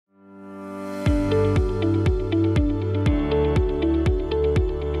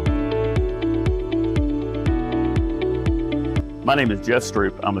My name is Jeff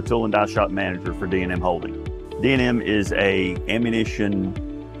Stroop. I'm a tool and die shop manager for D&M Holding. D&M is a ammunition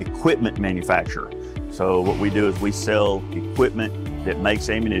equipment manufacturer. So what we do is we sell equipment that makes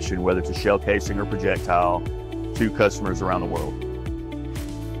ammunition, whether it's a shell casing or projectile, to customers around the world.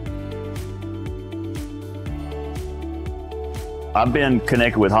 I've been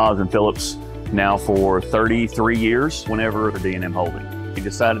connected with Haas and Phillips now for 33 years, whenever D&M Holding. We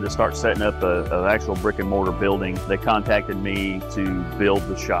decided to start setting up an actual brick and mortar building. They contacted me to build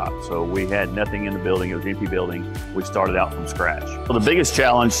the shop. So we had nothing in the building, it was an empty building. We started out from scratch. Well, the biggest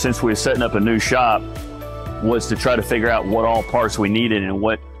challenge since we were setting up a new shop was to try to figure out what all parts we needed and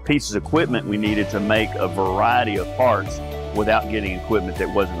what pieces of equipment we needed to make a variety of parts without getting equipment that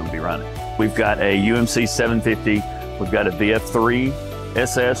wasn't going to be running. We've got a UMC 750, we've got a VF3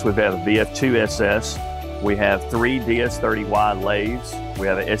 SS, we've got a VF2 SS, we have 3 DS30Y lathes, we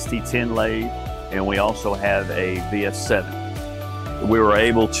have a ST10 lathe, and we also have a VF7. We were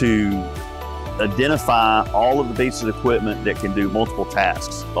able to identify all of the pieces of equipment that can do multiple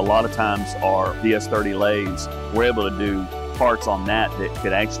tasks. A lot of times our DS30 lathes, we're able to do parts on that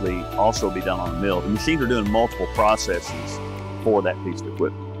could actually also be done on the mill. The machines are doing multiple processes for that piece of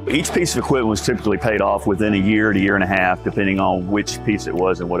equipment. Each piece of equipment was typically paid off within a year to year and a half, depending on which piece it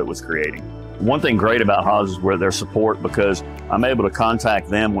was and what it was creating. One thing great about Haas is their support, because I'm able to contact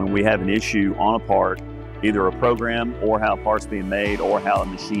them when we have an issue on a part, either a program or how a part's being made or how a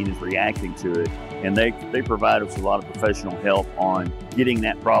machine is reacting to it. And they provide us a lot of professional help on getting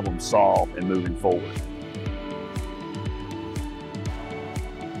that problem solved and moving forward.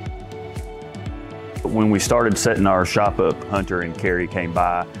 When we started setting our shop up, Hunter and Carrie came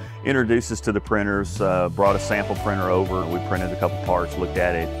by, introduced us to the printers, brought a sample printer over. We printed a couple parts, looked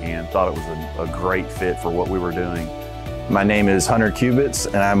at it, and thought it was a great fit for what we were doing. My name is Hunter Kubitz,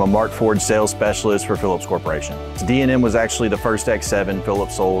 and I'm a Mark Forge sales specialist for Phillips Corporation. D&M was actually the first X7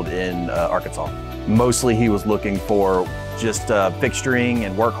 Phillips sold in Arkansas. Mostly he was looking for just fixturing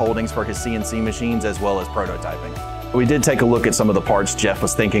and work holdings for his CNC machines, as well as prototyping. We did take a look at some of the parts Jeff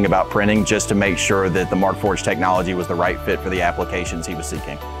was thinking about printing, just to make sure that the Mark Forge technology was the right fit for the applications he was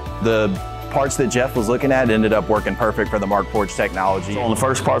seeking. The parts that Jeff was looking at ended up working perfect for the Mark Forge technology. So on the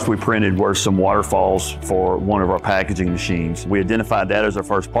first parts we printed were some waterfalls for one of our packaging machines. We identified that as our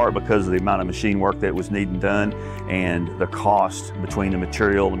first part because of the amount of machine work that was needed done and the cost between the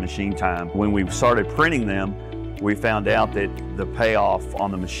material and machine time. When we started printing them, we found out that the payoff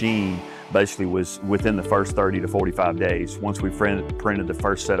on the machine basically was within the first 30 to 45 days. Once we printed the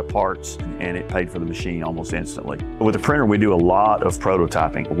first set of parts, and it paid for the machine almost instantly. With the printer, we do a lot of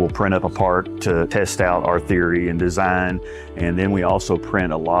prototyping. We'll print up a part to test out our theory and design, and then we also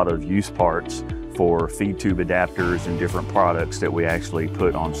print a lot of use parts for feed tube adapters and different products that we actually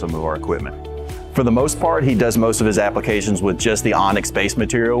put on some of our equipment. For the most part, he does most of his applications with just the Onyx base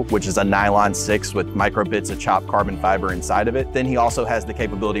material, which is a nylon 6 with micro bits of chopped carbon fiber inside of it. Then he also has the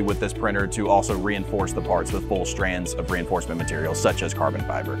capability with this printer to also reinforce the parts with full strands of reinforcement material, such as carbon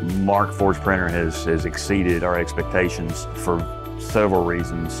fiber. Mark Forge printer has exceeded our expectations for several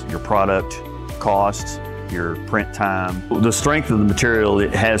reasons. Your product, cost, your print time. The strength of the material,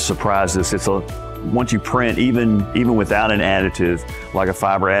 it has surprised us. Once you print, even without an additive, like a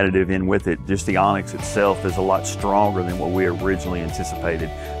fiber additive in with it, just the Onyx itself is a lot stronger than what we originally anticipated.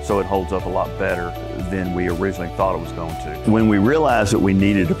 So it holds up a lot better than we originally thought it was going to. When we realized that we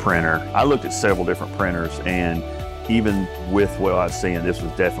needed a printer, I looked at several different printers, and even with what I was seeing, this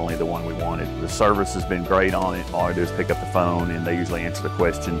was definitely the one we wanted. The service has been great on it. All I do is pick up the phone and they usually answer the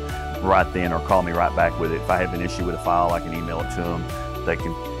question right then or call me right back with it. If I have an issue with a file, I can email it to them. They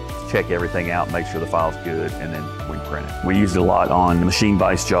can check everything out, make sure the file's good, and then we print it. We use it a lot on machine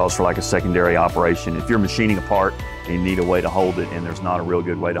vice jaws for like a secondary operation. If you're machining a part and you need a way to hold it and there's not a real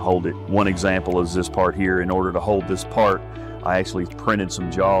good way to hold it. One example is this part here. In order to hold this part, I actually printed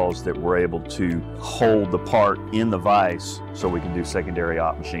some jaws that were able to hold the part in the vise so we can do secondary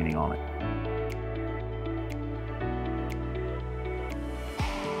op machining on it.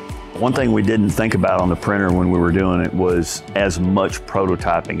 One thing we didn't think about on the printer when we were doing it was as much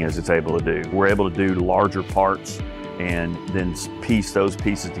prototyping as it's able to do. We're able to do larger parts and then piece those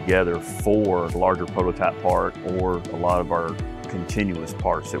pieces together for a larger prototype part or a lot of our continuous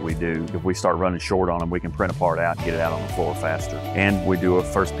parts that we do. If we start running short on them, we can print a part out and get it out on the floor faster. And we do a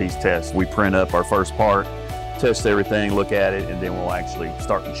first piece test. We print up our first part, test everything, look at it, and then we'll actually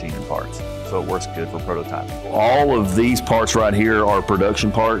start machining parts. so it works good for prototyping. All of these parts right here are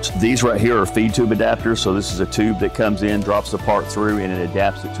production parts. These right here are feed tube adapters, so this is a tube that comes in, drops the part through, and it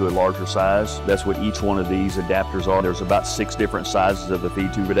adapts it to a larger size. That's what each one of these adapters are. There's about 6 different sizes of the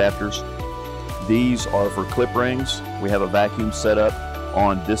feed tube adapters. These are for clip rings. We have a vacuum set up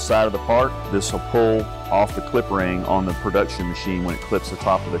on this side of the part. This will pull off the clip ring on the production machine when it clips the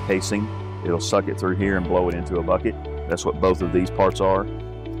top of the casing. It'll suck it through here and blow it into a bucket. That's what both of these parts are.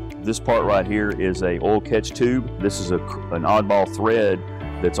 This part right here is a oil catch tube. This is an oddball thread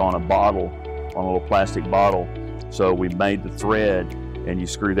that's on a bottle, on a little plastic bottle. So we made the thread, and you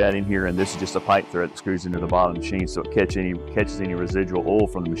screw that in here, and this is just a pipe thread that screws into the bottom of the machine, so it catches any residual oil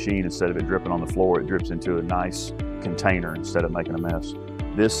from the machine. Instead of it dripping on the floor, it drips into a nice container instead of making a mess.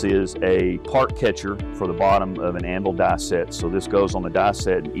 This is a part catcher for the bottom of an anvil die set. So this goes on the die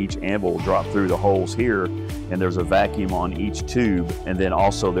set, and each anvil will drop through the holes here, and there's a vacuum on each tube, and then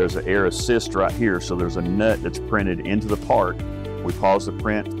also there's an air assist right here. So there's a nut that's printed into the part. We pause the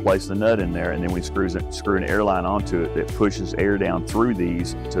print, place the nut in there, and then we screw an air line onto it that pushes air down through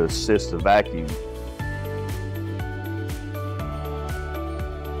these to assist the vacuum.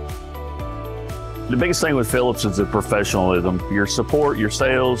 The biggest thing with Phillips is the professionalism. Your support, your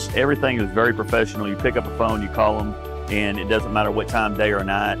sales, everything is very professional. You pick up a phone, you call them, and it doesn't matter what time, day or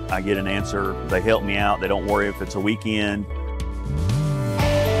night, I get an answer. They help me out. They don't worry if it's a weekend.